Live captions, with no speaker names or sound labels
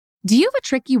Do you have a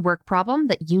tricky work problem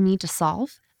that you need to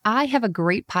solve? I have a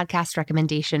great podcast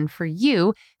recommendation for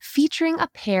you featuring a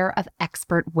pair of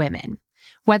expert women.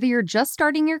 Whether you're just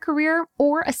starting your career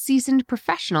or a seasoned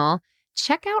professional,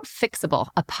 check out Fixable,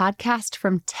 a podcast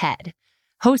from TED.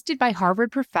 Hosted by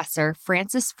Harvard professor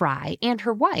Frances Frei and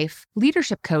her wife,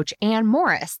 leadership coach Anne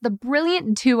Morris, the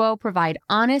brilliant duo provide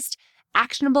honest,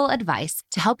 actionable advice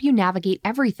to help you navigate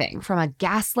everything from a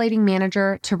gaslighting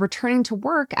manager to returning to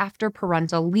work after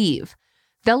parental leave.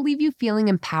 They'll leave you feeling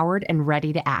empowered and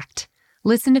ready to act.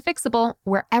 Listen to Fixable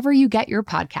wherever you get your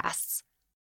podcasts.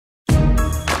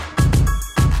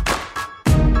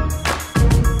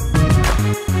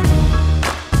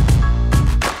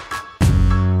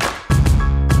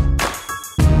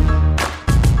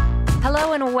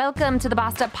 Hello and welcome to the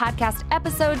Bossed Up Podcast,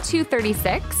 episode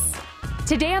 236.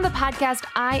 Today on the podcast,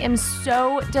 I am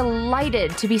so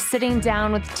delighted to be sitting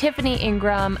down with Tiffany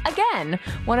Ingram again,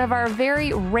 one of our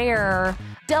very rare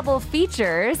double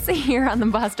features here on the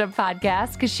Bossed Up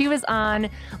Podcast, because she was on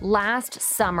last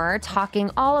summer talking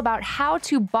all about how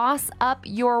to boss up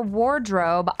your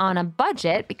wardrobe on a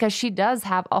budget, because she does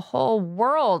have a whole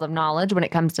world of knowledge when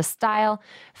it comes to style,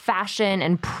 fashion,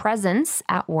 and presence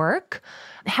at work.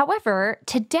 However,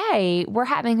 today we're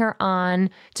having her on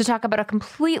to talk about a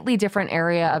completely different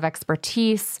area of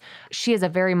expertise. She is a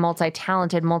very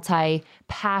multi-talented,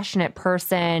 multi-passionate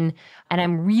person, and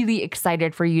I'm really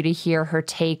excited for you to hear her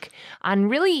take on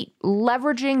really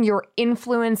leveraging your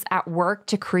influence at work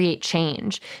to create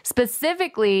change,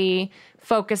 specifically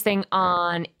focusing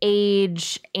on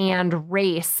age and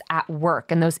race at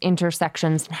work and those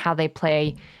intersections and how they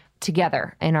play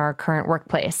together in our current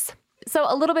workplace. So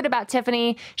a little bit about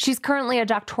Tiffany. She's currently a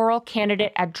doctoral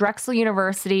candidate at Drexel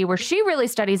University, where she really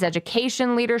studies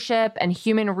education, leadership, and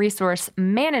human resource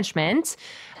management.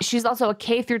 She's also a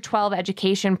K through 12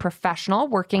 education professional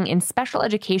working in special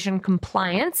education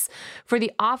compliance for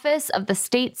the Office of the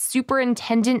State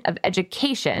Superintendent of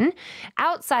Education.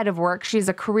 Outside of work, she's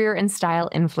a career and style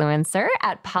influencer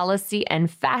at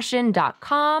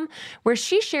policyandfashion.com, where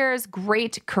she shares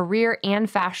great career and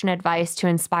fashion advice to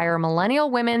inspire millennial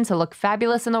women to look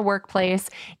fabulous in the workplace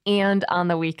and on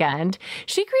the weekend.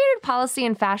 She created Policy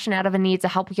and Fashion out of a need to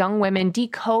help young women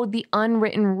decode the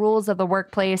unwritten rules of the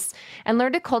workplace and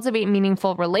learn to cultivate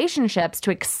meaningful relationships to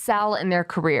excel in their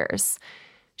careers.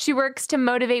 She works to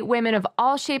motivate women of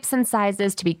all shapes and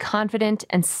sizes to be confident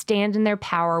and stand in their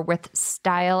power with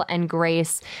style and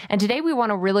grace. And today we want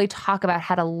to really talk about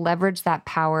how to leverage that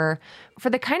power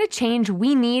for the kind of change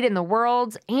we need in the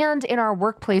world and in our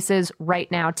workplaces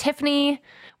right now. Tiffany,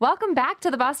 welcome back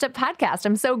to the Bossed Up Podcast.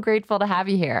 I'm so grateful to have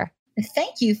you here.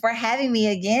 Thank you for having me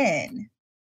again.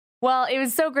 Well, it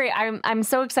was so great. I'm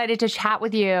so excited to chat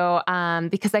with you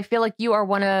because I feel like you are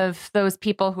one of those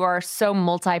people who are so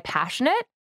multi-passionate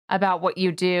about what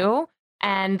you do.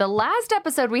 And the last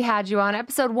episode we had you on,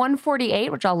 episode 148,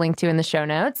 which I'll link to in the show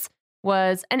notes,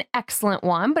 was an excellent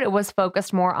one, but it was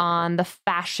focused more on the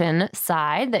fashion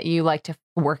side that you like to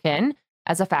work in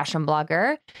as a fashion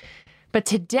blogger. But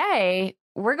today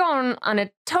we're going on a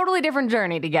totally different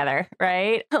journey together,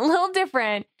 right? A little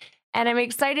different. And I'm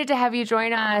excited to have you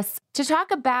join us to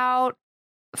talk about,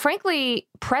 frankly,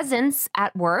 presence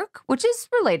at work, which is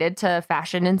related to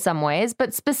fashion in some ways,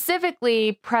 but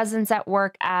specifically presence at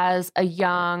work as a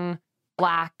young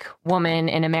Black woman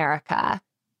in America.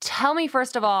 Tell me,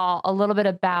 first of all, a little bit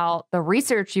about the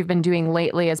research you've been doing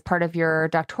lately as part of your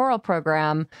doctoral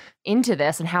program into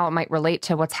this and how it might relate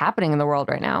to what's happening in the world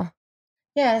right now.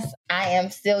 Yes, I am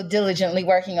still diligently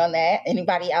working on that.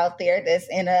 Anybody out there that's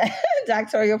in a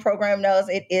doctoral program knows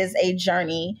it is a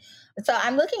journey. So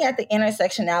I'm looking at the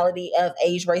intersectionality of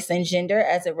age, race, and gender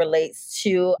as it relates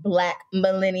to Black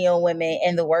millennial women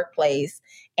in the workplace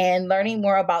and learning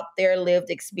more about their lived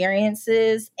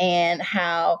experiences and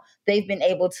how they've been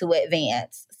able to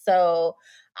advance. So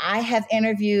I have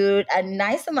interviewed a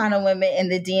nice amount of women in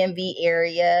the DMV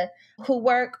area who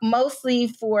work mostly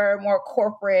for more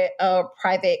corporate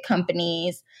private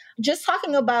companies, just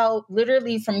talking about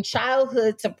literally from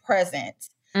childhood to present.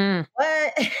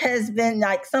 What has been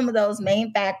like some of those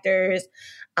main factors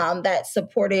that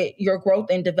supported your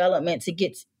growth and development to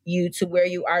get you to where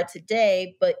you are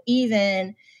today? But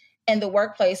even in the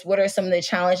workplace, what are some of the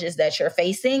challenges that you're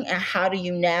facing and how do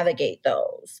you navigate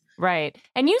those? Right.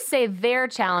 And you say their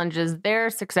challenges,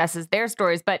 their successes, their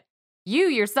stories, but you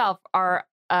yourself are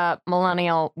a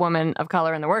millennial woman of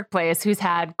color in the workplace who's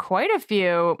had quite a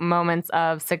few moments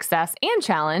of success and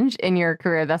challenge in your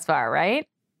career thus far, right?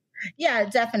 Yeah,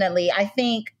 definitely. I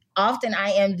think often I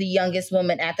am the youngest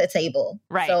woman at the table.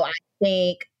 Right. So I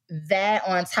think that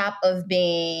on top of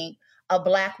being a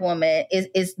Black woman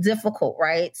is difficult,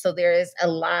 right? So there is a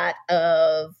lot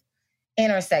of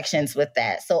intersections with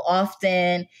that. So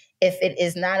often, if it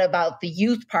is not about the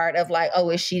youth part of like, oh,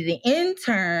 is she the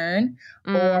intern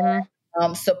or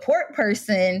support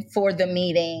person for the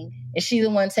meeting? Is she the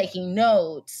one taking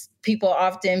notes? People are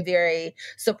often very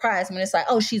surprised when it's like,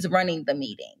 oh, she's running the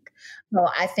meeting. So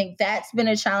I think that's been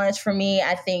a challenge for me.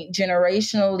 I think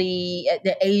generationally,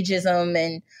 the ageism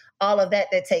and all of that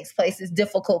takes place is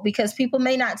difficult because people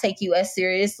may not take you as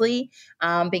seriously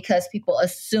because people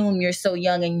assume you're so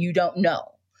young and you don't know.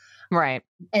 Right.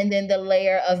 And then the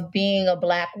layer of being a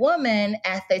Black woman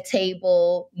at the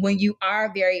table when you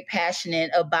are very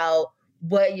passionate about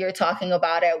what you're talking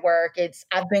about at work.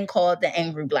 I've been called the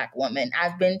angry Black woman.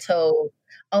 I've been told,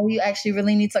 oh, you actually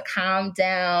really need to calm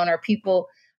down, or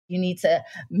you need to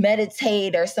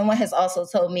meditate, or someone has also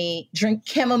told me, drink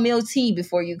chamomile tea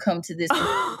before you come to this.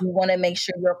 You want to make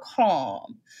sure you're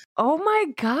calm. Oh my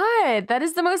God. That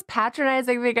is the most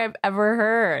patronizing thing I've ever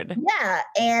heard. Yeah.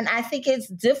 And I think it's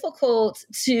difficult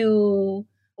to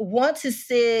want to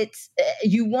sit,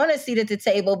 you want to sit at the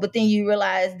table, but then you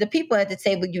realize the people at the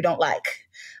table you don't like.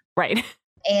 Right.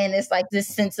 And it's like this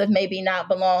sense of maybe not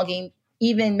belonging,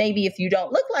 even maybe if you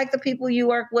don't look like the people you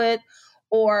work with,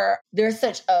 or there's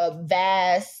such a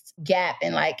vast gap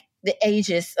in like the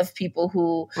ages of people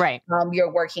who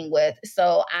you're working with.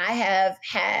 So I have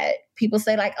had people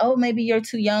say like, oh, maybe you're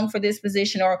too young for this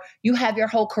position, or you have your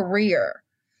whole career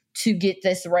to get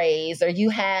this raise, or you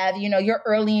have, you're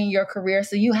early in your career,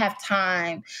 so you have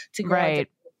time to grow.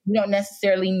 You don't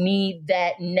necessarily need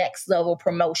that next level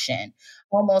promotion,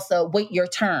 almost a wait your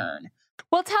turn.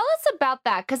 Well, tell us about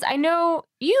that, because I know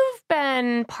you've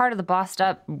been part of the Bossed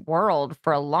Up world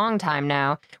for a long time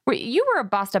now. You were a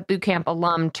Bossed Up Bootcamp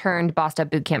alum turned Bossed Up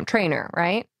Bootcamp trainer,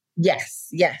 right?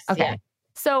 Yes. Okay. Yeah.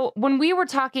 So when we were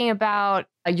talking about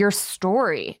your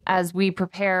story as we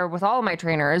prepare with all of my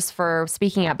trainers for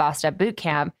speaking at Bossed Up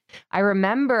Bootcamp, I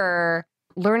remember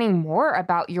learning more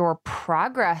about your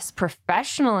progress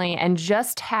professionally and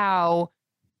just how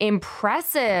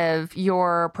impressive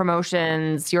your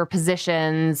promotions, your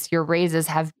positions, your raises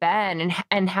have been,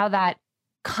 and how that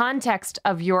context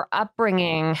of your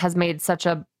upbringing has made such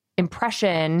an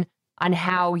impression on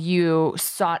how you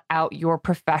sought out your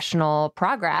professional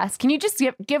progress. Can you just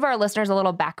give our listeners a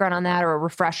little background on that, or a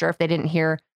refresher if they didn't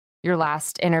hear your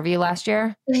last interview last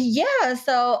year? Yeah,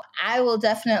 so I will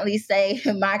definitely say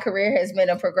my career has been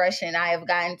a progression. I have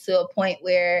gotten to a point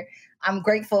where I'm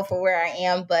grateful for where I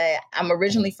am, but I'm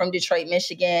originally from Detroit,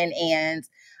 Michigan, and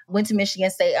went to Michigan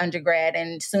State undergrad.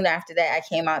 And soon after that, I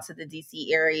came out to the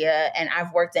DC area, and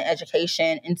I've worked in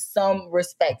education in some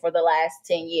respect for the last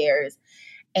 10 years.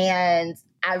 And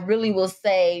I really will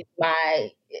say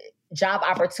my job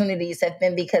opportunities have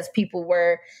been because people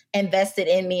were invested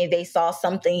in me and they saw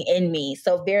something in me.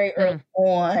 So very early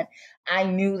on, I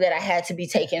knew that I had to be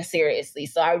taken seriously.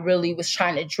 So I really was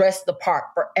trying to dress the part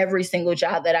for every single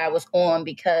job that I was on,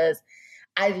 because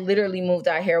I literally moved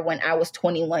out here when I was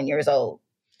 21 years old.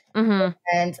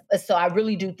 And so I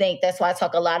really do think that's why I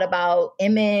talk a lot about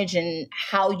image and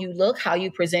how you look, how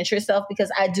you present yourself, because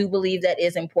I do believe that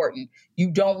is important.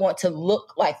 You don't want to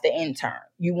look like the intern.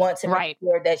 You want to make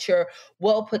sure that you're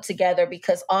well put together,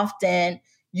 because often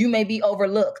you may be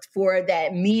overlooked for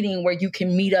that meeting where you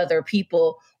can meet other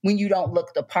people when you don't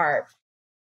look the part.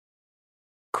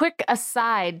 Quick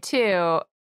aside too,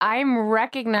 I'm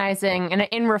recognizing, and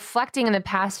in reflecting in the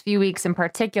past few weeks in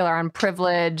particular on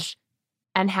privilege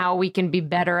and how we can be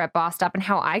better at Bossed Up and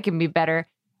how I can be better,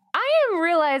 I am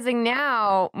realizing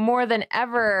now more than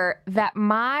ever that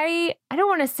I don't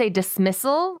want to say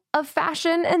dismissal of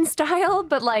fashion and style,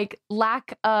 but like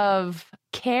lack of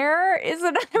care is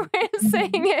another way of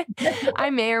saying it. I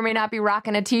may or may not be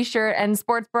rocking a t-shirt and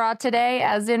sports bra today,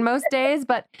 as in most days,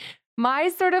 but my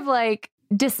sort of like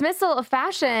dismissal of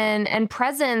fashion and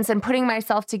presence and putting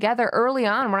myself together early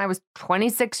on when I was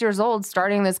 26 years old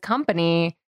starting this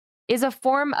company is a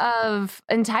form of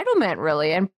entitlement,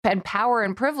 really, and power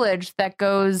and privilege that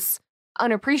goes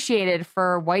unappreciated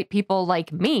for white people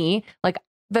like me. Like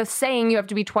the saying, you have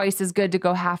to be twice as good to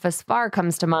go half as far,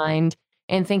 comes to mind,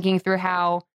 and thinking through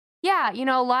how,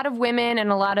 a lot of women and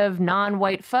a lot of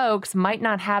non-white folks might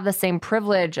not have the same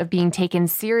privilege of being taken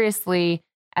seriously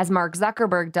as Mark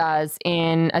Zuckerberg does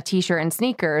in a t-shirt and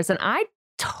sneakers. And I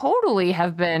totally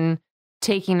have been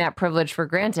taking that privilege for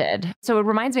granted. So it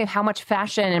reminds me of how much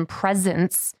fashion and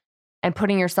presence and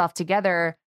putting yourself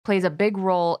together plays a big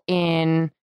role in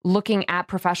looking at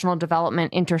professional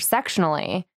development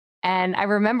intersectionally. And I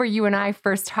remember you and I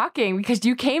first talking because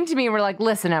you came to me and were like,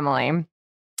 listen, Emily,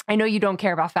 I know you don't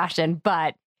care about fashion,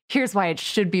 but here's why it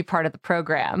should be part of the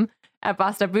program. at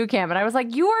Basta Boot Camp. And I was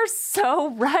like, you are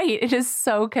so right. It is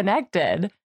so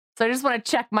connected. So I just want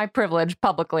to check my privilege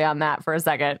publicly on that for a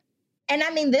second. And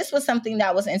I mean, this was something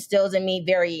that was instilled in me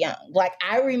very young. Like,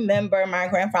 I remember my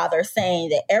grandfather saying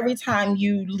that every time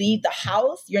you leave the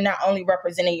house, you're not only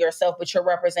representing yourself, but you're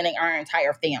representing our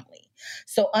entire family.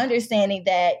 So understanding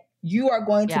that you are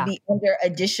going to be under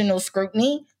additional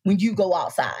scrutiny when you go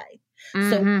outside.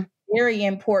 So very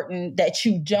important that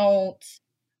you don't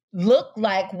look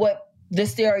like what the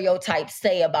stereotypes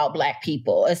say about Black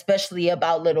people, especially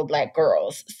about little Black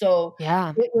girls. So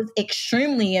it was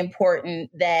extremely important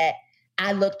that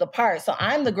I looked the part. So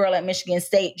I'm the girl at Michigan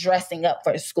State dressing up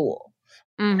for school,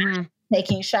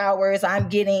 taking showers. I'm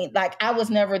getting, like, I was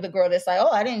never the girl that's like, oh,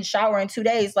 I didn't shower in 2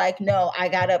 days. Like, no, I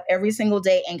got up every single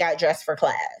day and got dressed for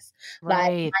class.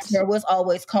 Like, my hair was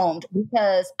always combed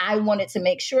because I wanted to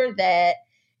make sure that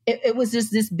it was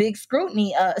just this big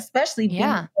scrutiny, especially being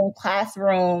in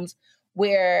classrooms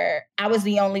where I was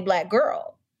the only Black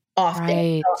girl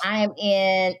often. So I'm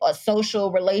in a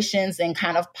social relations and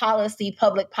kind of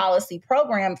public policy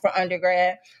program for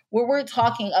undergrad, where we're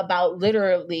talking about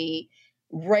literally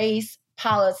race,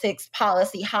 politics,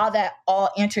 policy, how that all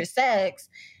intersects.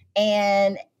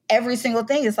 And every single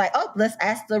thing is like, oh, let's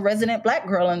ask the resident Black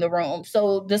girl in the room.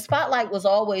 So the spotlight was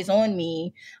always on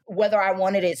me, whether I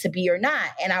wanted it to be or not.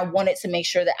 And I wanted to make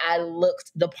sure that I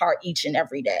looked the part each and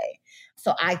every day.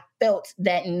 So I felt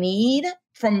that need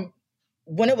from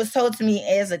when it was told to me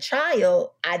as a child,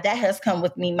 that has come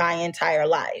with me my entire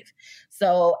life.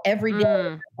 So every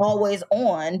day, always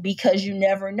on, because you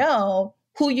never know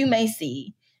who you may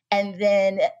see. And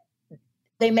then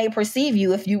they may perceive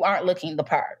you if you aren't looking the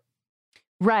part.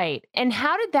 Right. And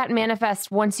how did that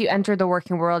manifest once you entered the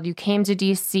working world? You came to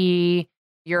DC,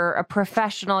 you're a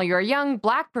professional, you're a young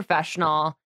Black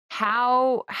professional.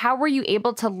 How were you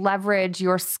able to leverage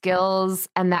your skills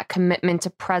and that commitment to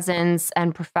presence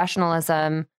and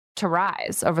professionalism to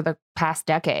rise over the past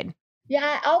decade? Yeah,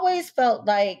 I always felt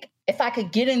like if I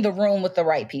could get in the room with the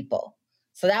right people.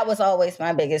 So that was always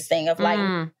my biggest thing of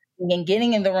like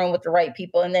getting in the room with the right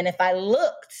people. And then if I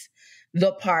looked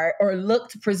the part or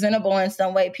looked presentable in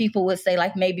some way, people would say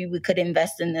like, maybe we could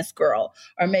invest in this girl,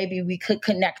 or maybe we could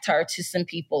connect her to some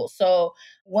people. So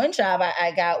one job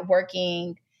I got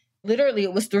working, literally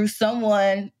it was through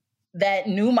someone that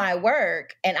knew my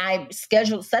work, and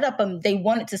they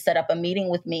wanted to set up a meeting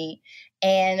with me.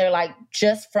 And they're like,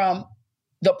 just from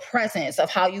the presence of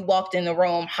how you walked in the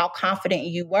room, how confident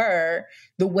you were,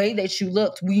 the way that you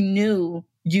looked, we knew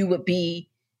you would be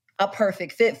a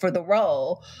perfect fit for the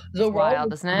role. The role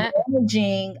wild, isn't it?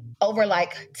 Managing over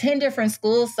like 10 different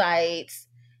school sites,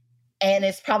 and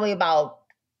it's probably about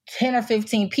 10 or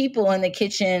 15 people in the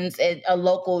kitchens at a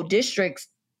local district's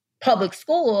public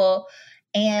school.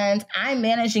 And I'm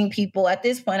managing people. At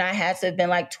this point, I had to have been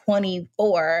like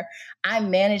 24. I'm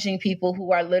managing people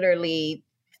who are literally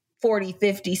 40,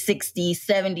 50, 60,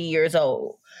 70 years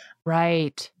old.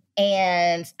 Right.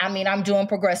 And I mean, I'm doing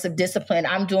progressive discipline.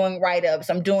 I'm doing write-ups.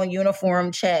 I'm doing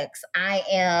uniform checks. I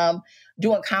am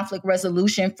doing conflict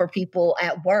resolution for people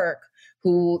at work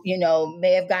who,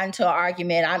 may have gotten to an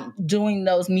argument. I'm doing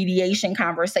those mediation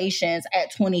conversations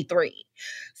at 23.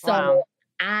 So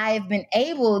I've been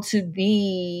able to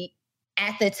be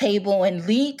at the table and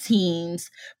lead teams,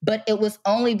 but it was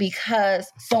only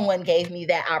because someone gave me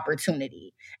that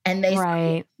opportunity. And they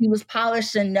said she was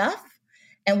polished enough,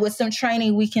 and with some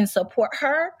training, we can support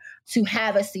her to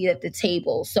have a seat at the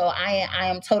table. So I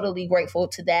am totally grateful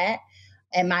to that.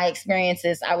 And my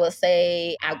experiences, I will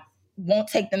say, I won't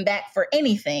take them back for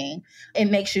anything. It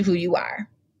makes you who you are.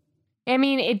 I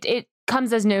mean, it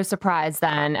comes as no surprise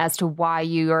then as to why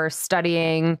you are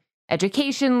studying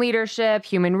education leadership,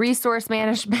 human resource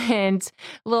management,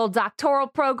 a little doctoral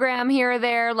program here or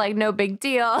there, like no big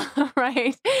deal,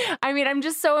 right? I mean, I'm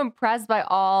just so impressed by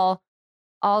all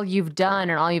you've done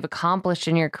and all you've accomplished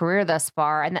in your career thus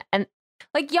far. And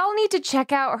like, y'all need to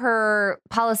check out her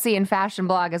policy and fashion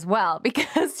blog as well,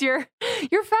 because your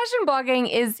fashion blogging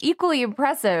is equally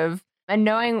impressive. And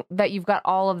knowing that you've got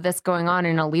all of this going on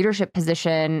in a leadership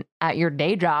position at your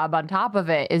day job on top of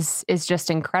it is just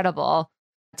incredible,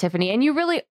 Tiffany. And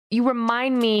you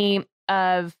remind me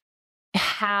of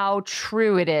how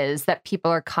true it is that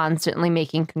people are constantly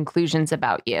making conclusions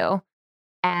about you.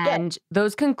 And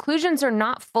those conclusions are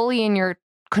not fully in your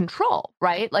control,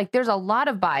 right? Like, there's a lot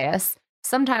of bias,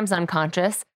 sometimes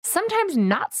unconscious, sometimes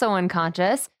not so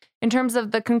unconscious, in terms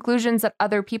of the conclusions that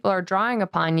other people are drawing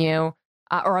upon you,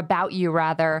 or about you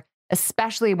rather,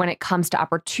 especially when it comes to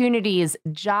opportunities,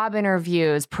 job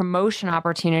interviews, promotion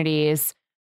opportunities.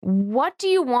 What do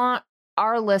you want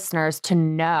our listeners to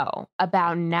know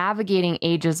about navigating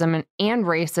ageism and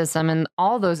racism and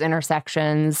all those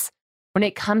intersections when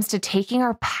it comes to taking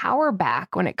our power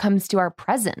back, when it comes to our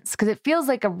presence? Because it feels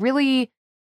like a really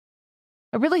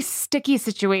sticky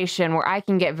situation where I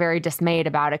can get very dismayed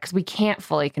about it because we can't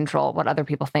fully control what other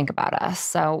people think about us.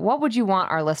 So what would you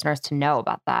want our listeners to know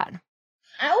about that?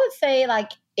 I would say,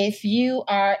 like, if you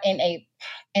are in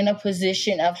a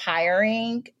position of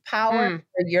hiring power,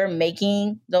 or you're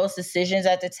making those decisions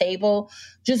at the table,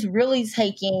 just really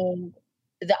taking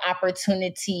the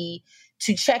opportunity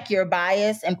to check your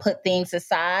bias and put things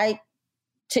aside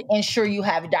to ensure you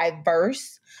have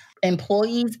diverse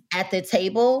employees at the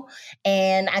table.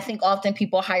 And I think often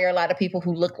people hire a lot of people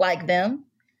who look like them.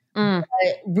 But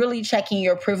really checking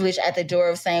your privilege at the door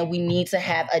of saying we need to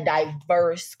have a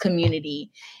diverse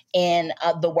community in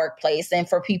the workplace. And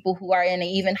for people who are in an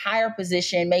even higher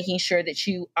position, making sure that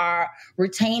you are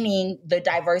retaining the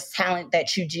diverse talent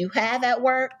that you do have at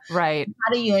work. Right.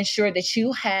 How do you ensure that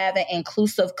you have an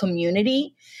inclusive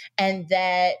community and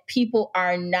that people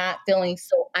are not feeling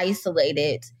so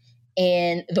isolated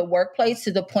in the workplace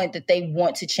to the point that they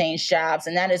want to change jobs?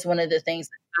 And that is one of the things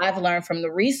that I've learned from the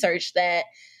research, that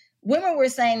women were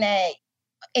saying that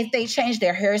if they changed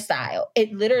their hairstyle,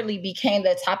 it literally became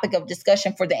the topic of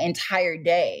discussion for the entire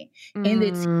day in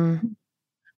the team.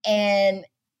 And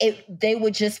they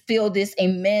would just feel this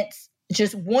immense,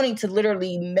 just wanting to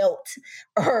literally melt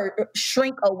or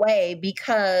shrink away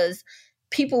because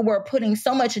people were putting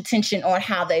so much attention on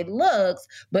how they looked,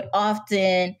 but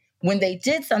often when they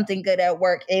did something good at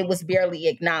work, it was barely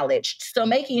acknowledged. So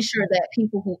making sure that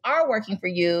people who are working for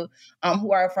you,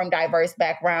 who are from diverse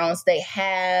backgrounds,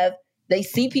 they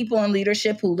see people in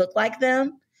leadership who look like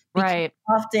them. Right.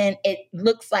 Often it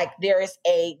looks like there's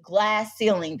a glass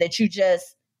ceiling that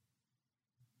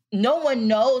no one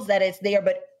knows that it's there,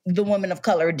 but the women of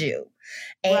color do.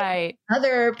 And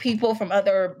other people from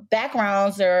other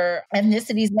backgrounds or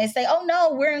ethnicities may say, oh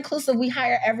no, we're inclusive, we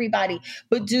hire everybody.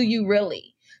 But do you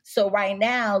really? So right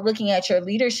now, looking at your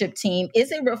leadership team,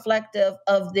 is it reflective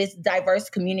of this diverse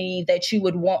community that you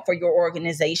would want for your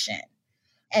organization?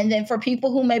 And then for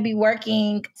people who may be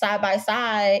working side by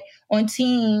side on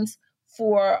teams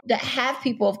that have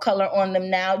people of color on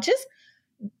them now,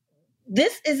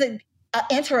 this is an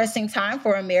interesting time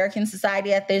for American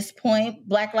society at this point.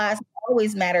 Black lives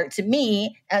always mattered to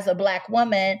me as a Black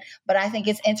woman, but I think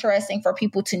it's interesting for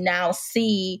people to now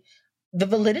see the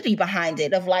validity behind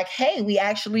it of like, hey, we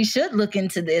actually should look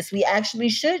into this. We actually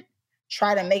should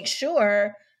try to make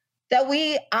sure that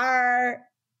we are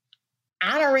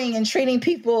honoring and treating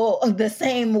people the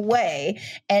same way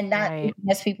and not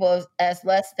as people as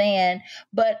less than,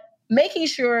 but making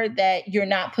sure that you're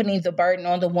not putting the burden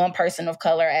on the one person of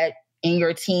color in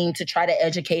your team to try to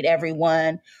educate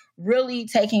everyone, really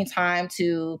taking time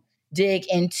to dig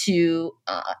into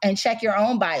and check your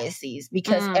own biases,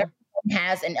 because everyone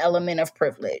has an element of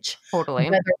privilege. Totally.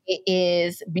 Whether it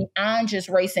is beyond just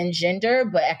race and gender,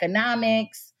 but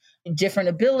economics, different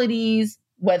abilities,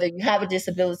 whether you have a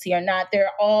disability or not,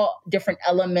 they're all different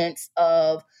elements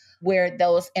of where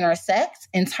those intersect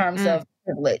in terms of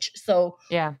privilege. So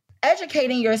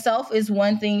educating yourself is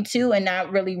one thing too, and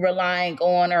not really relying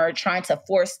on or trying to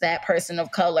force that person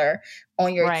of color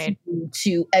on your team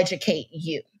to educate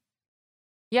you.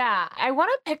 Yeah, I want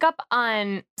to pick up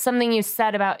on something you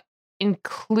said about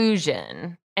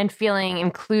inclusion and feeling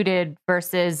included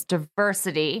versus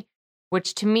diversity,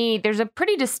 which to me, there's a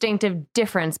pretty distinctive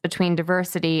difference between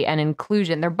diversity and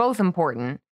inclusion. They're both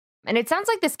important. And it sounds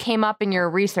like this came up in your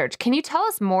research. Can you tell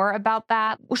us more about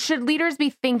that? Should leaders be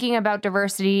thinking about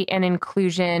diversity and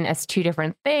inclusion as two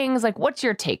different things? Like, what's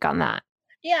your take on that?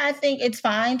 Yeah, I think it's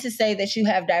fine to say that you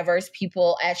have diverse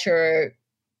people at your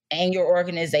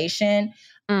organization.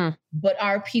 But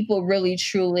are people really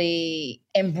truly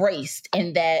embraced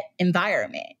in that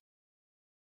environment?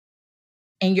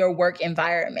 In your work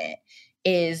environment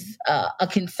is a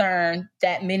concern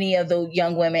that many of the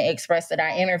young women expressed that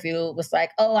I interviewed. Was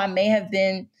like, oh, I may have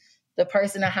been the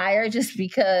person to hire just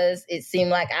because it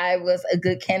seemed like I was a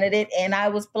good candidate and I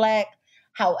was Black.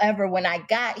 However, when I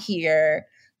got here,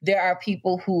 there are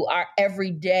people who are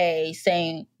every day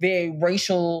saying very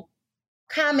racial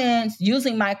comments,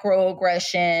 using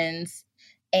microaggressions,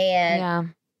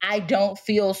 and I don't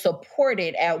feel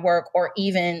supported at work, or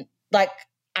even like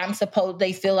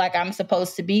they feel like I'm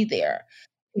supposed to be there.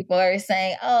 People are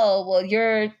saying, oh,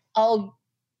 well,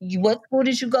 what school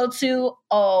did you go to?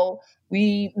 Oh,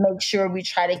 we make sure we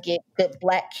try to get good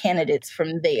Black candidates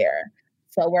from there.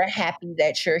 So we're happy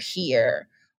that you're here.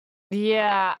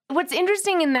 Yeah. What's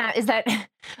interesting in that is that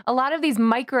a lot of these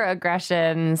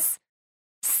microaggressions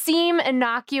seem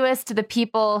innocuous to the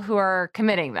people who are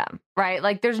committing them, right?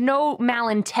 Like there's no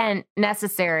malintent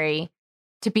necessary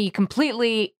to be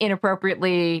completely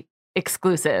inappropriately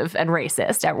exclusive and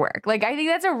racist at work. Like I think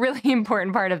that's a really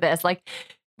important part of this. Like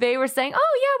they were saying,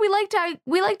 "Oh yeah,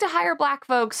 we like to hire Black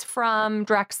folks from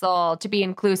Drexel to be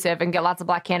inclusive and get lots of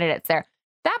Black candidates there."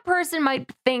 That person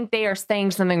might think they are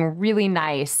saying something really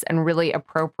nice and really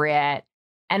appropriate.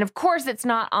 And of course, it's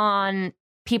not on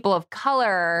people of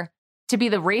color to be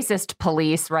the racist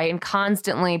police, right? And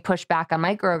constantly push back on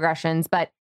microaggressions. But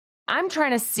I'm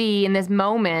trying to see in this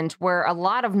moment where a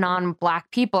lot of non-Black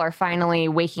people are finally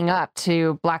waking up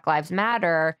to Black Lives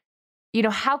Matter,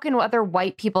 how can other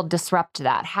white people disrupt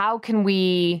that? How can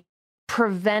we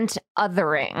prevent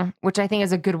othering, which I think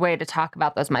is a good way to talk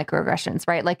about those microaggressions,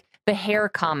 right? Like the hair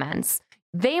comments.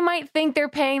 They might think they're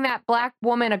paying that Black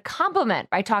woman a compliment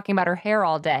by talking about her hair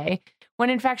all day, when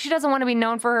in fact she doesn't want to be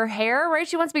known for her hair, right?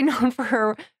 She wants to be known for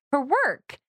her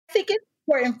work. I think it's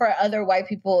important for other white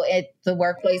people at the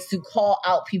workplace to call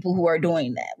out people who are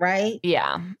doing that, right?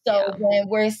 Yeah. So when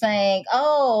we're saying,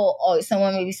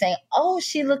 someone may be saying,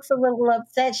 she looks a little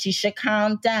upset, she should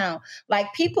calm down.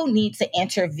 Like people need to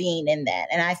intervene in that.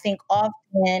 And I think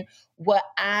often what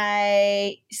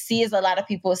I see is a lot of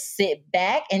people sit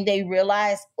back and they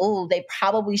realize, they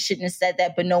probably shouldn't have said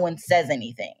that, but no one says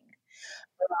anything.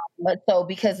 But so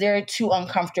because they're too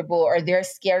uncomfortable or they're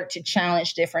scared to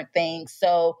challenge different things.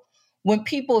 So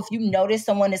if you notice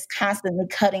someone is constantly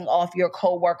cutting off your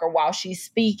coworker while she's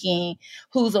speaking,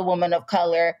 who's a woman of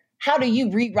color, how do you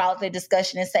reroute the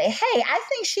discussion and say, hey, I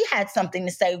think she had something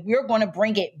to say. We're going to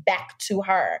bring it back to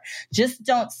her. Just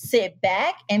don't sit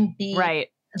back and be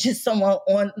just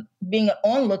someone being an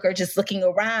onlooker, just looking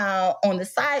around on the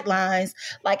sidelines.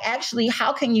 Like, actually,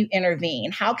 how can you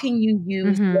intervene? How can you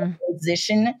use your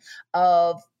position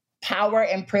of power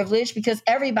and privilege? Because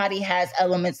everybody has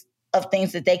elements of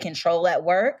things that they control at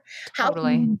work. How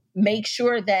can you make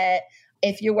sure that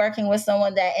if you're working with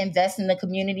someone that invests in the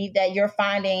community, that you're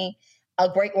finding a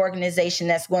great organization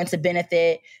that's going to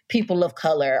benefit people of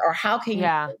color? Or how can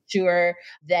you make sure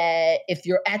that if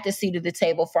you're at the seat of the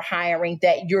table for hiring,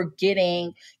 that you're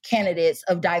getting candidates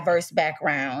of diverse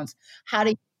backgrounds? How do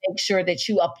you make sure that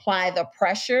you apply the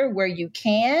pressure where you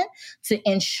can to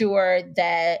ensure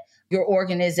that your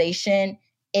organization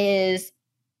is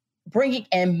bringing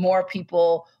in more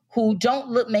people who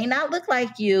may not look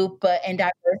like you, and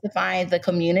diversifying the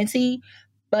community?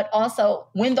 But also,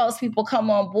 when those people come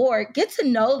on board, get to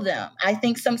know them. I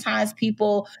think sometimes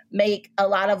people make a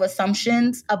lot of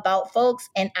assumptions about folks.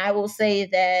 And I will say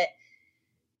that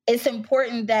it's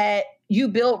important that you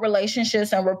build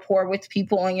relationships and rapport with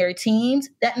people on your teams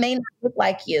that may not look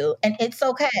like you. And it's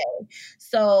okay.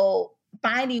 So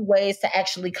finding ways to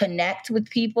actually connect with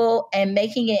people and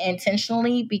making it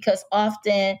intentionally, because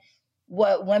often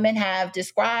what women have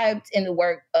described in the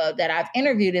work that I've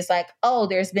interviewed is like,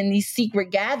 there's been these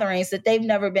secret gatherings that they've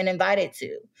never been invited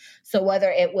to. So whether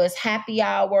it was happy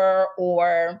hour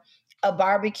or a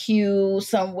barbecue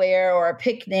somewhere or a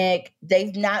picnic,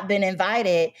 they've not been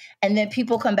invited. And then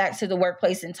people come back to the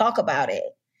workplace and talk about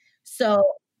it. So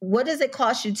what does it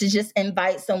cost you to just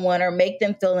invite someone or make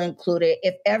them feel included?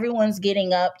 If everyone's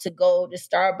getting up to go to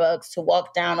Starbucks, to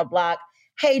walk down a block,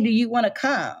 hey, do you want to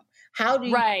come? How do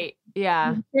you make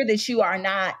sure that you are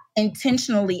not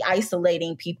intentionally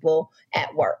isolating people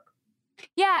at work?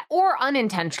 Yeah, or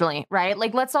unintentionally, right?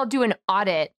 Like, let's all do an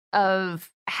audit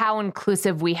of how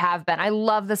inclusive we have been. I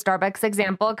love the Starbucks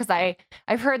example because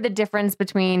I've heard the difference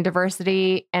between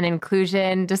diversity and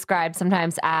inclusion described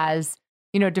sometimes as,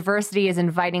 diversity is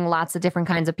inviting lots of different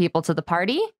kinds of people to the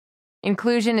party.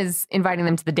 Inclusion is inviting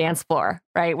them to the dance floor,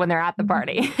 right? When they're at the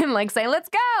party and like saying, let's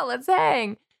go, let's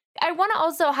hang. I want to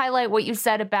also highlight what you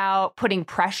said about putting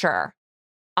pressure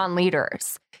on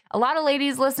leaders. A lot of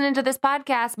ladies listening to this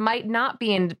podcast might not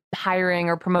be in hiring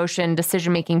or promotion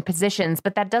decision-making positions,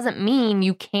 but that doesn't mean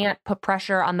you can't put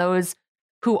pressure on those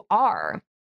who are.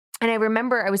 And I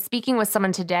remember I was speaking with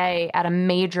someone today at a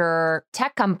major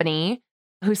tech company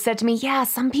who said to me,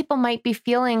 some people might be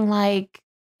feeling like,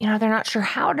 they're not sure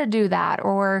how to do that,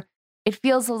 or it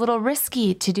feels a little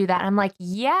risky to do that. I'm like,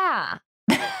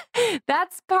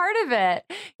 that's part of it.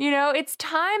 It's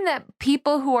time that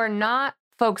people who are not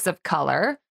folks of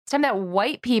color, it's time that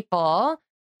white people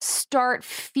start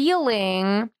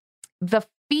feeling the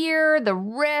fear, the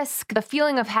risk, the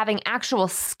feeling of having actual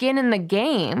skin in the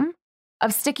game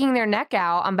of sticking their neck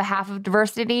out on behalf of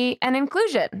diversity and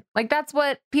inclusion. Like, that's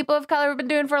what people of color have been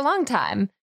doing for a long time.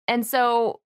 And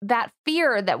so that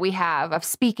fear that we have of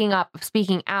speaking up, of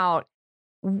speaking out,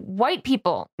 white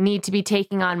people need to be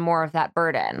taking on more of that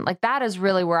burden. Like that is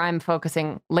really where I'm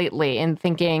focusing lately and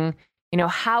thinking,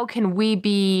 how can we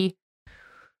be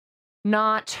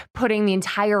not putting the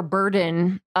entire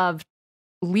burden of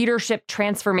leadership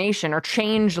transformation or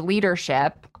change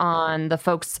leadership on the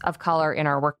folks of color in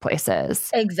our workplaces?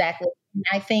 Exactly.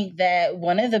 I think that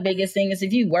one of the biggest things is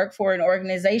if you work for an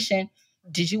organization,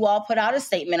 did you all put out a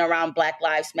statement around Black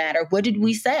Lives Matter? What did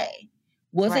we say?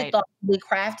 Was it thoughtfully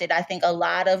crafted? I think a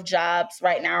lot of jobs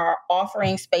right now are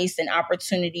offering space and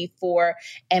opportunity for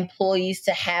employees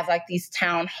to have like these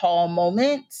town hall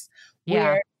moments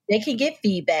where they can get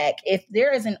feedback. If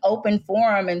there is an open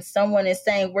forum and someone is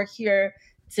saying, we're here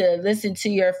to listen to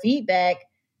your feedback,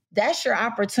 that's your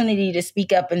opportunity to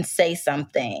speak up and say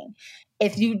something.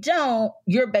 If you don't,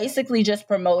 you're basically just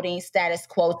promoting status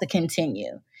quo to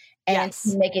continue and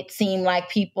make it seem like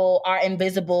people are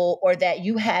invisible or that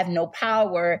you have no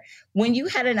power when you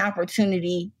had an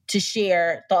opportunity to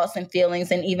share thoughts and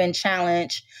feelings and even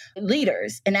challenge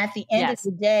leaders. And at the end of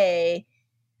the day,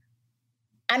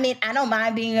 I mean, I don't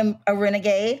mind being a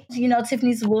renegade.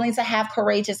 Tiffany's willing to have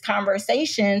courageous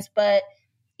conversations, but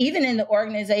even in the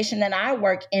organization that I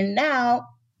work in now,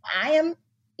 I am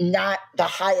not the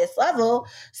highest level.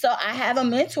 So I have a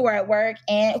mentor at work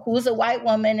and who's a white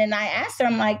woman. And I asked her,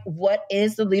 I'm like, what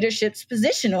is the leadership's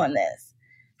position on this?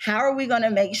 How are we going to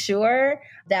make sure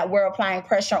that we're applying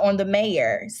pressure on the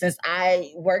mayor? Since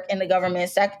I work in the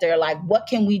government sector, like what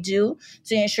can we do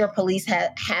to ensure police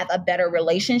have a better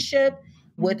relationship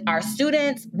with our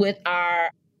students, with our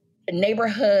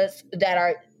neighborhoods that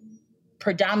are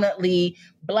predominantly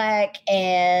Black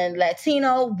and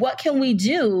Latino? What can we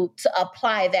do to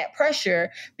apply that pressure?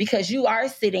 Because you are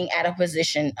sitting at a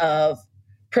position of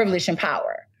privilege and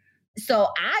power. So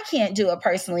I can't do it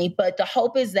personally, but the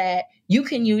hope is that you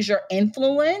can use your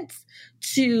influence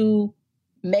to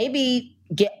maybe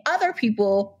get other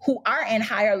people who are in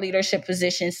higher leadership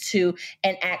positions to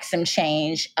enact some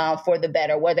change for the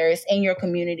better, whether it's in your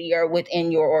community or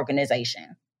within your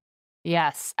organization.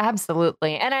 Yes,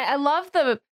 absolutely. And I love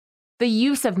the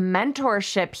use of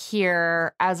mentorship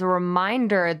here as a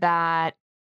reminder that,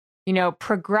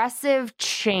 progressive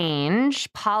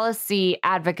change, policy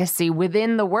advocacy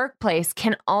within the workplace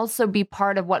can also be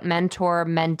part of what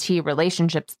mentor-mentee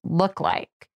relationships look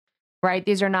like, right?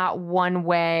 These are not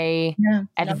one-way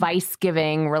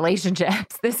advice-giving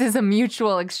relationships. This is a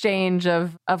mutual exchange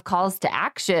of calls to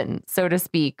action, so to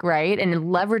speak, right? And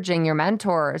leveraging your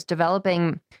mentors,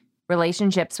 developing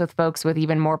relationships with folks with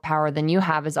even more power than you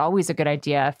have is always a good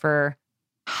idea for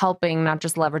helping not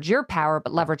just leverage your power,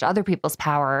 but leverage other people's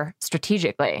power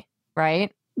strategically,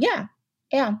 right? Yeah.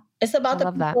 It's about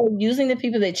the people, using the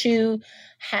people that you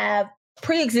have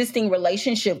pre-existing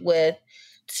relationship with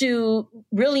to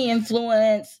really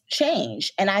influence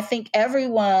change. And I think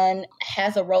everyone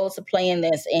has a role to play in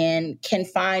this and can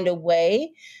find a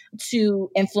way to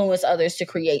influence others to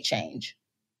create change.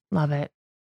 Love it.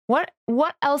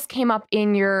 What else came up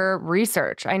in your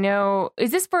research? I know,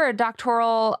 is this for a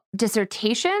doctoral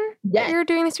dissertation that you're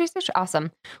doing this research?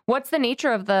 Awesome. What's the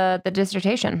nature of the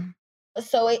dissertation?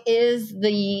 So it is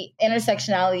the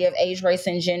intersectionality of age, race,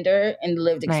 and gender and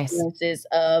lived experiences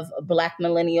of Black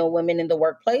millennial women in the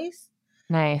workplace.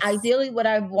 Nice. Ideally, what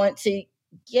I want to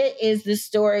get is the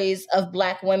stories of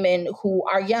Black women who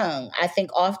are young. I think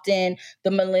often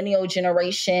the millennial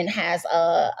generation has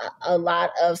a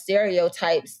lot of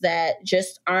stereotypes that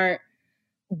just aren't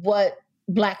what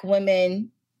Black women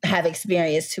have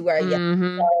experienced who are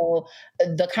young. So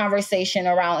the conversation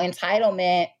around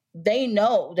entitlement, they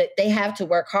know that they have to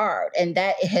work hard. And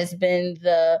that has been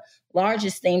the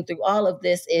largest theme through all of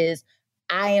this is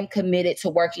I am committed to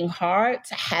working hard,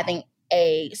 to having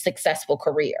a successful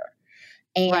career.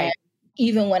 And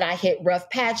even when I hit rough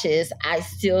patches, I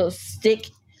still stick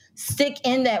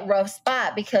in that rough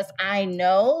spot because I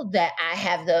know that I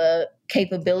have the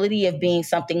capability of being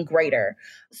something greater.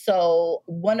 So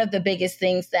one of the biggest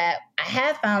things that I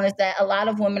have found is that a lot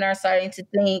of women are starting to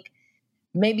think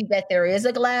maybe that there is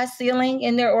a glass ceiling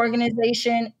in their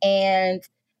organization. And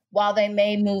while they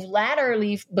may move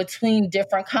laterally between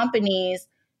different companies,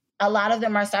 a lot of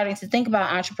them are starting to think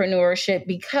about entrepreneurship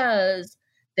because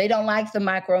they don't like the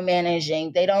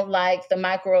micromanaging. They don't like the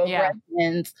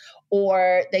microaggressions,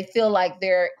 or they feel like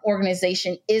their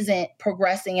organization isn't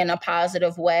progressing in a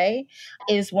positive way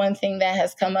is one thing that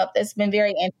has come up that's been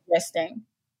very interesting.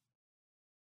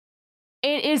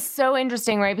 It is so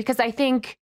interesting, right? Because I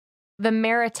think the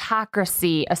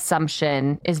meritocracy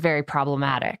assumption is very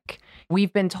problematic.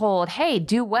 We've been told, hey,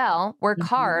 do well, work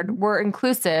hard, we're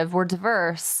inclusive, we're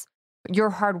diverse, your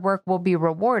hard work will be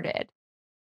rewarded.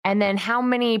 And then how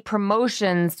many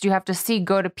promotions do you have to see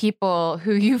go to people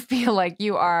who you feel like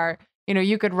you are,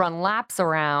 you could run laps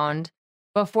around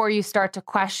before you start to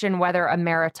question whether a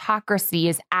meritocracy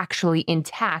is actually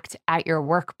intact at your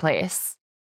workplace,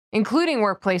 including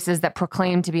workplaces that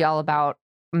proclaim to be all about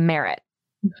merit.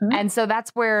 Mm-hmm. And so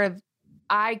that's where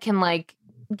I can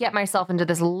get myself into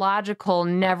this logical,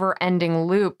 never-ending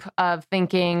loop of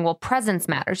thinking, well, presence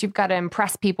matters. You've got to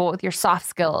impress people with your soft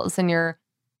skills and your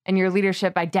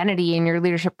leadership identity and your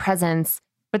leadership presence.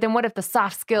 But then what if the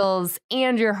soft skills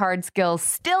and your hard skills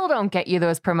still don't get you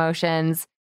those promotions?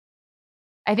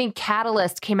 I think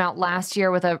Catalyst came out last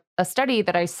year with a study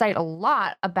that I cite a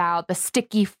lot about the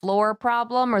sticky floor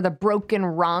problem or the broken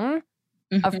rung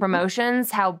of promotions,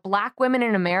 how Black women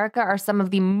in America are some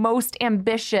of the most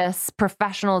ambitious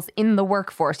professionals in the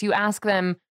workforce. You ask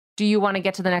them, do you want to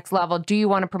get to the next level? Do you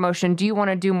want a promotion? Do you want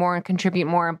to do more and contribute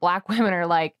more? And Black women are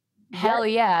like, hell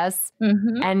yes.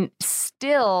 Mm-hmm. And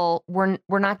still, we're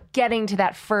not getting to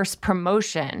that first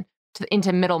promotion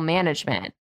into middle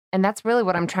management. And that's really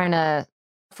what I'm trying to,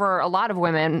 for a lot of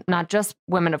women, not just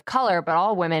women of color, but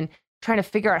all women, trying to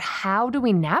figure out how do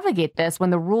we navigate this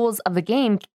when the rules of the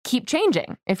game keep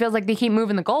changing. It feels like they keep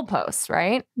moving the goalposts,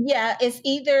 right? Yeah, it's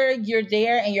either you're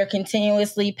there and you're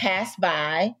continuously passed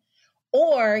by,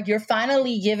 or you're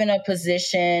finally given a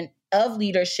position of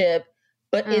leadership,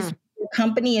 but your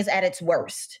company is at its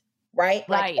worst, right?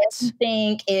 Right.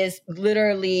 Everything is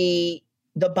literally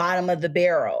the bottom of the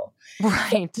barrel.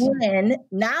 Right. So then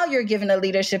now you're given a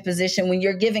leadership position when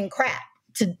you're giving crap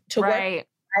to work.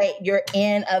 Right, you're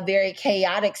in a very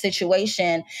chaotic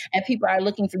situation and people are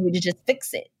looking for you to just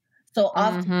fix it. So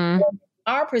often when you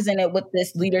are presented with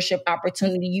this leadership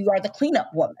opportunity, you are the cleanup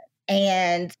woman.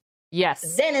 And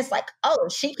yes, then it's like, oh,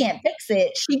 she can't fix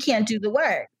it. She can't do the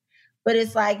work. But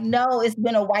it's like, no, it's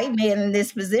been a white man in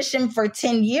this position for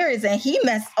 10 years and he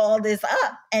messed all this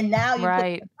up. And now you put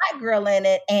a Black girl in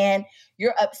it and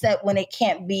you're upset when it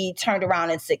can't be turned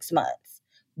around in 6 months.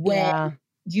 When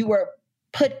you were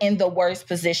put in the worst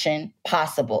position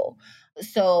possible.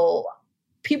 So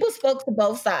people spoke to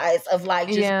both sides of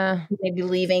maybe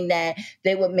believing that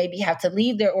they would maybe have to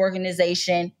leave their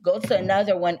organization, go to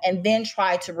another one, and then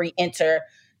try to re-enter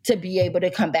to be able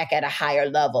to come back at a higher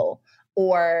level.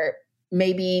 Or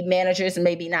maybe managers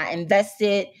maybe not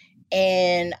invested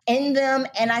in them.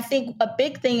 And I think a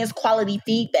big thing is quality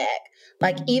feedback.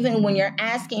 Like even when you're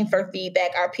asking for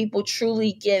feedback, are people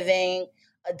truly giving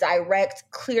a direct,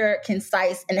 clear,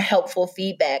 concise, and helpful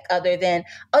feedback other than,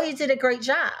 oh, you did a great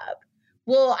job?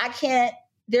 Well,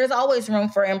 there's always room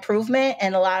for improvement.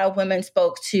 And a lot of women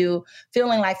spoke to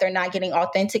feeling like they're not getting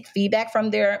authentic feedback from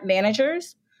their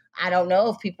managers. I don't know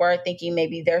if people are thinking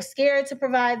maybe they're scared to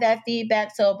provide that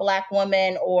feedback to a Black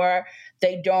woman, or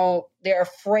they're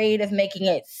afraid of making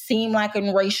it seem like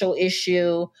a racial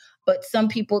issue. But some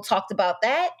people talked about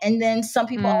that. And then some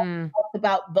people talked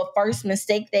about the first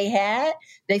mistake they had.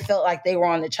 They felt like they were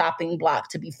on the chopping block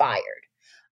to be fired.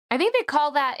 I think they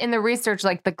call that in the research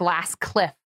like the glass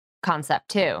cliff concept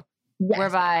too,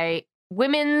 whereby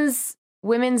women's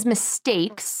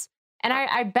mistakes, and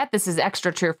I bet this is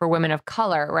extra true for women of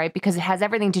color, right? Because it has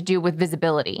everything to do with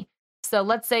visibility. So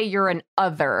let's say you're an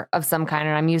other of some kind,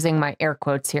 and I'm using my air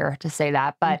quotes here to say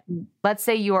that, but let's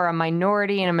say you are a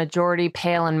minority in a majority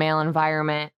pale and male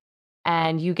environment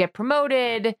and you get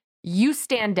promoted, you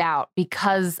stand out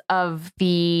because of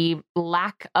the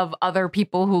lack of other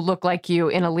people who look like you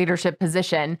in a leadership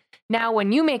position. Now,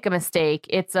 when you make a mistake,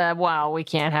 it's we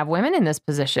can't have women in this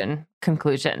position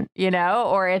conclusion,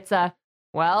 or it's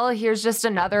here's just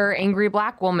another angry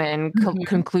Black woman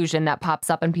conclusion that pops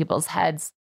up in people's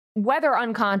heads. Whether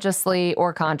unconsciously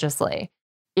or consciously,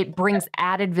 it brings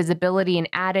added visibility and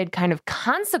added kind of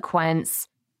consequence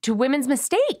to women's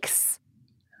mistakes.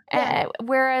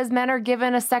 Whereas men are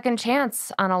given a second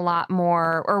chance on a lot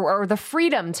more, or the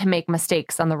freedom to make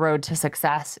mistakes on the road to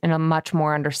success in a much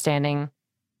more understanding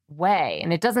way.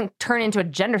 And it doesn't turn into a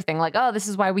gender thing like, oh, this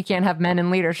is why we can't have men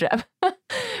in leadership,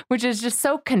 which is just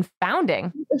so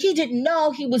confounding. He didn't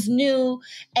know, he was new.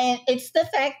 And it's the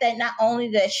fact that not only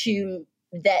that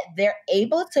they're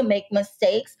able to make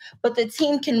mistakes, but the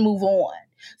team can move on.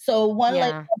 So one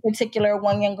lady in particular,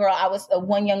 one young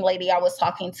lady I was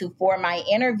talking to for my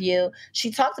interview,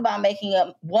 she talked about making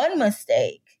one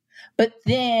mistake, but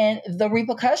then the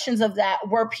repercussions of that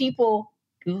were people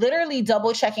literally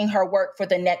double checking her work for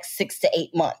the next 6 to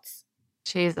 8 months.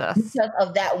 Jesus. Because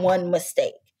of that one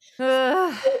mistake.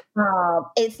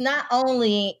 It's not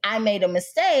only I made a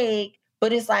mistake,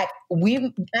 but it's like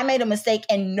I made a mistake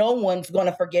and no one's going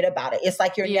to forget about it. It's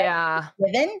like you're never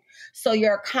forgiven. So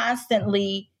you're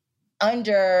constantly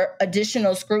under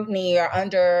additional scrutiny or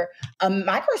under a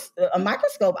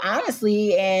microscope,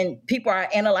 honestly, and people are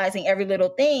analyzing every little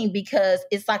thing because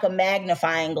it's like a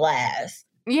magnifying glass.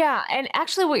 Yeah. And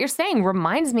actually what you're saying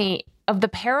reminds me of the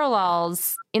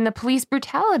parallels in the police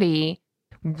brutality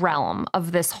realm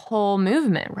of this whole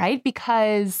movement, right?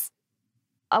 Because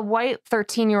a white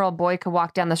 13-year-old boy could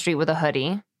walk down the street with a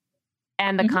hoodie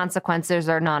and the consequences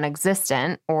are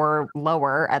non-existent or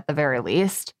lower at the very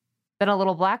least than a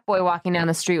little black boy walking down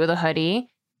the street with a hoodie.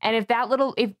 And if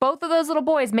both of those little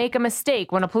boys make a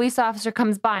mistake when a police officer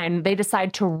comes by and they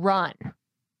decide to run,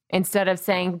 instead of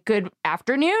saying, "Good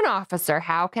afternoon, officer,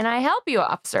 how can I help you,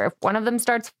 officer?" If one of them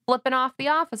starts flipping off the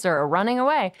officer or running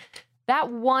away,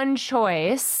 that one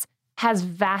choice has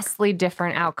vastly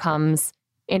different outcomes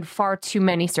in far too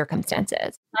many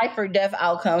circumstances. Life or death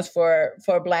outcomes for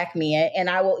Black men. And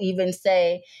I will even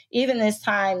say, even this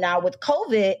time now with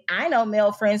COVID, I know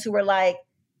male friends who were like,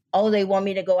 oh, they want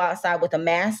me to go outside with a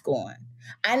mask on.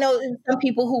 I know some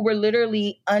people who were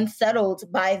literally unsettled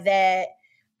by that.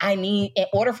 In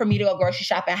order for me to go grocery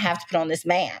shopping, I have to put on this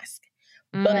mask.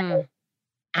 But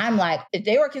I'm like, if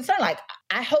they were concerned, like,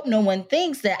 I hope no one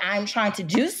thinks that I'm trying to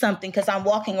do something because I'm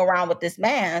walking around with this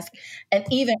mask. And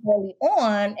even early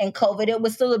on in COVID, it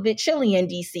was still a bit chilly in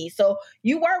DC. So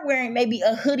you were wearing maybe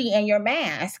a hoodie and your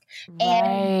mask.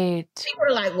 And people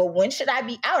were like, well, when should I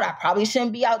be out? I probably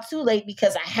shouldn't be out too late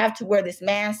because I have to wear this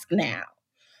mask now.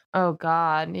 Oh,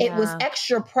 God. Yeah. It was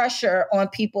extra pressure on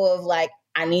people of like,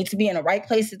 I need to be in the right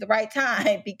place at the right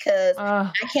time because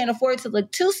I can't afford to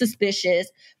look too suspicious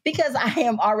because I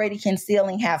am already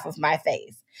concealing half of my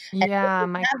face. Yeah,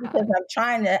 and not because I'm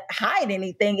trying to hide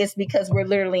anything. It's because we're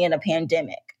literally in a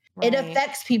pandemic. Right. It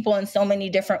affects people in so many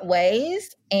different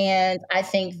ways. And I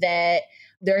think that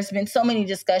there's been so many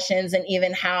discussions and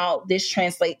even how this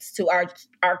translates to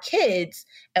our kids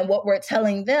and what we're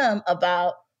telling them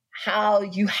about how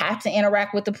you have to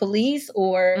interact with the police,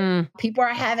 or people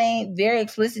are having very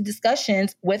explicit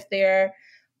discussions with their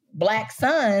Black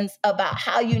sons about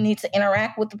how you need to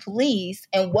interact with the police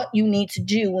and what you need to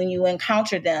do when you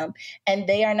encounter them. And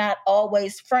they are not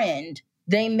always friend.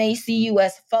 They may see you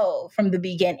as foe from the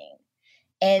beginning.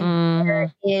 And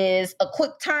there is a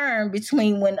quick turn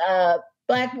between when a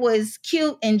Black boy is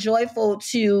cute and joyful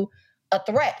to a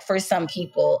threat for some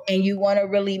people. And you want to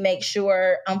really make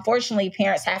sure, unfortunately,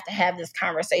 parents have to have this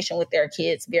conversation with their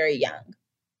kids very young.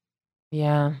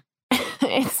 Yeah.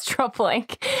 It's troubling.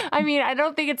 I mean, I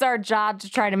don't think it's our job to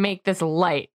try to make this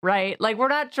light, right? Like, we're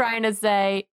not trying to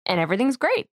say, and everything's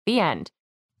great, the end.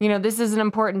 You know, this is an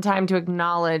important time to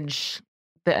acknowledge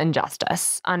the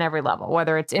injustice on every level,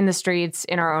 whether it's in the streets,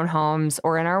 in our own homes,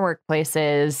 or in our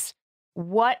workplaces.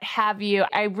 What have you?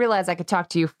 I realize I could talk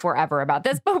to you forever about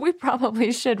this, but we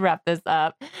probably should wrap this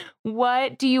up.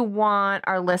 What do you want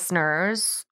our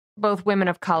listeners, both women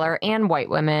of color and white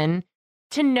women,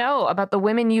 to know about the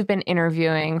women you've been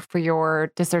interviewing for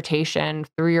your dissertation,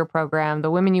 through your program, the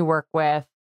women you work with,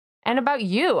 and about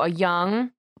you, a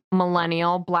young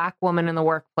millennial Black woman in the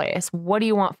workplace? What do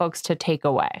you want folks to take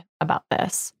away about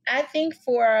this? I think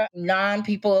for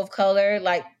non-people of color,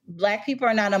 like, Black people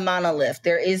are not a monolith.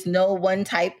 There is no one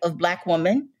type of Black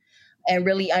woman, and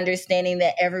really understanding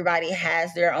that everybody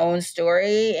has their own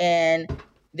story and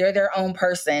they're their own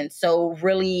person. So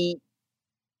really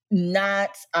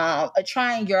not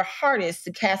trying your hardest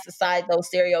to cast aside those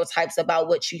stereotypes about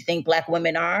what you think Black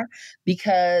women are,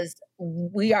 because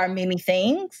we are many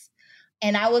things.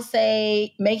 And I would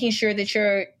say making sure that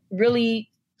you're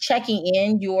really checking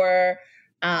in your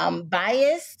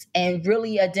bias and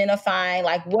really identifying,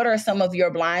 like, what are some of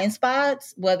your blind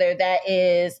spots, whether that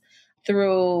is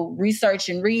through research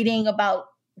and reading about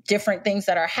different things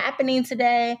that are happening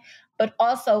today, but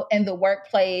also in the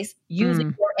workplace,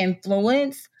 using your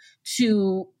influence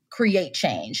to create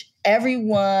change.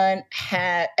 Everyone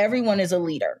is a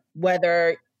leader,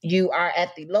 whether you are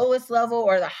at the lowest level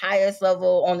or the highest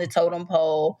level on the totem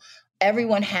pole.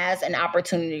 Everyone has an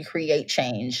opportunity to create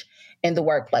change in the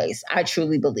workplace. I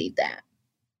truly believe that.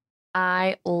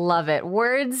 I love it.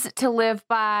 Words to live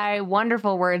by,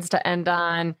 wonderful words to end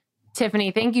on.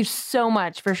 Tiffany, thank you so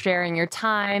much for sharing your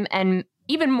time and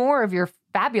even more of your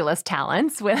fabulous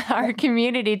talents with our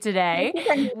community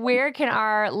today. Where can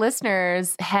our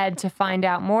listeners head to find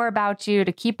out more about you,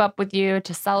 to keep up with you,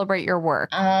 to celebrate your work?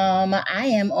 I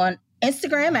am on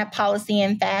Instagram at Policy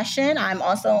and Fashion. I'm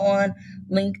also on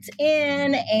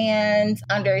LinkedIn and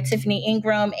under Tiffany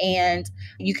Ingram. And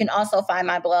you can also find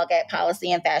my blog at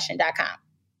policyandfashion.com.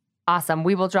 Awesome.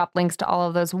 We will drop links to all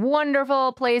of those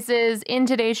wonderful places in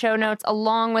today's show notes,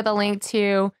 along with a link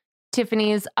to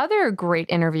Tiffany's other great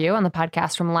interview on the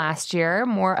podcast from last year,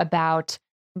 more about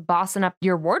bossing up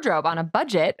your wardrobe on a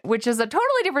budget, which is a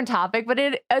totally different topic, but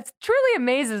it truly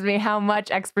amazes me how much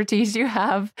expertise you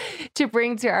have to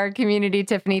bring to our community.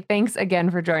 Tiffany, thanks again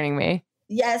for joining me.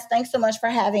 Yes, thanks so much for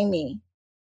having me.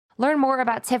 Learn more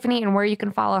about Tiffany and where you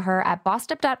can follow her at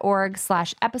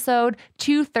bossedup.org/episode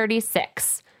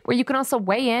 236, where you can also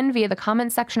weigh in via the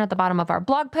comment section at the bottom of our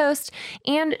blog post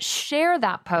and share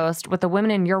that post with the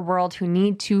women in your world who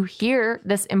need to hear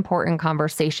this important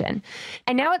conversation.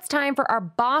 And now it's time for our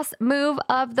boss move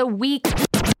of the week.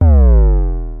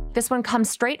 This one comes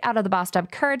straight out of the Bossed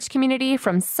Up Courage community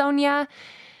from Sonia.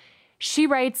 She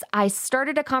writes, I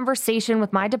started a conversation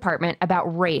with my department about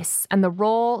race and the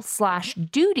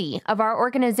role/duty of our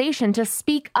organization to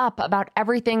speak up about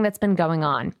everything that's been going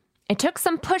on. It took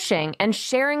some pushing and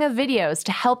sharing of videos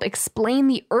to help explain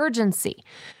the urgency,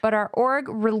 but our org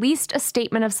released a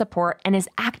statement of support and is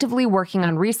actively working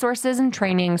on resources and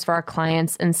trainings for our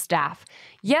clients and staff.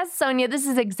 Yes, Sonia, this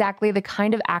is exactly the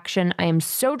kind of action I am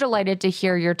so delighted to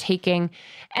hear you're taking,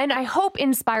 and I hope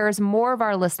inspires more of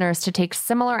our listeners to take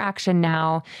similar action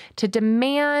now to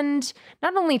demand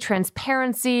not only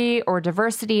transparency or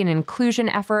diversity and inclusion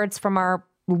efforts from our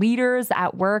leaders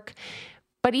at work,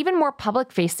 but even more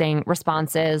public-facing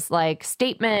responses like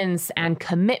statements and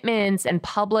commitments and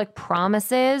public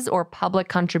promises or public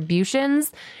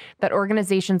contributions that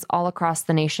organizations all across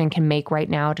the nation can make right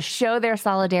now to show their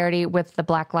solidarity with the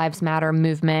Black Lives Matter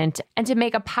movement and to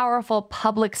make a powerful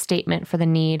public statement for the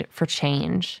need for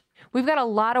change. We've got a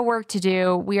lot of work to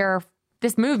do.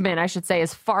 This movement, I should say,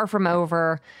 is far from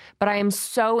over, but I am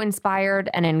so inspired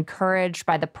and encouraged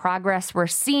by the progress we're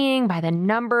seeing, by the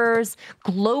numbers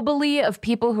globally of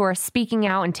people who are speaking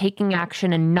out and taking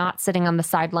action and not sitting on the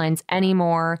sidelines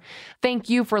anymore. Thank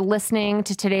you for listening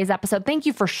to today's episode. Thank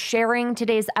you for sharing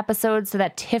today's episode so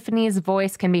that Tiffany's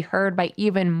voice can be heard by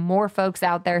even more folks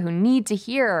out there who need to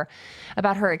hear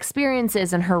about her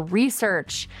experiences and her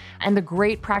research and the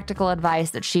great practical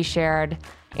advice that she shared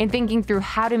in thinking through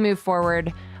how to move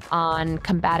forward on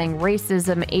combating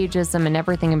racism, ageism, and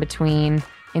everything in between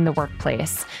in the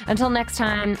workplace. Until next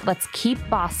time, let's keep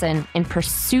bossin' in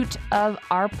pursuit of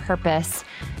our purpose.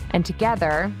 And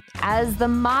together, as the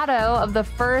motto of the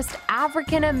first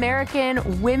African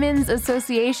American Women's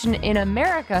Association in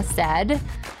America said,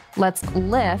 let's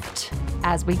lift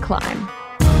as we climb.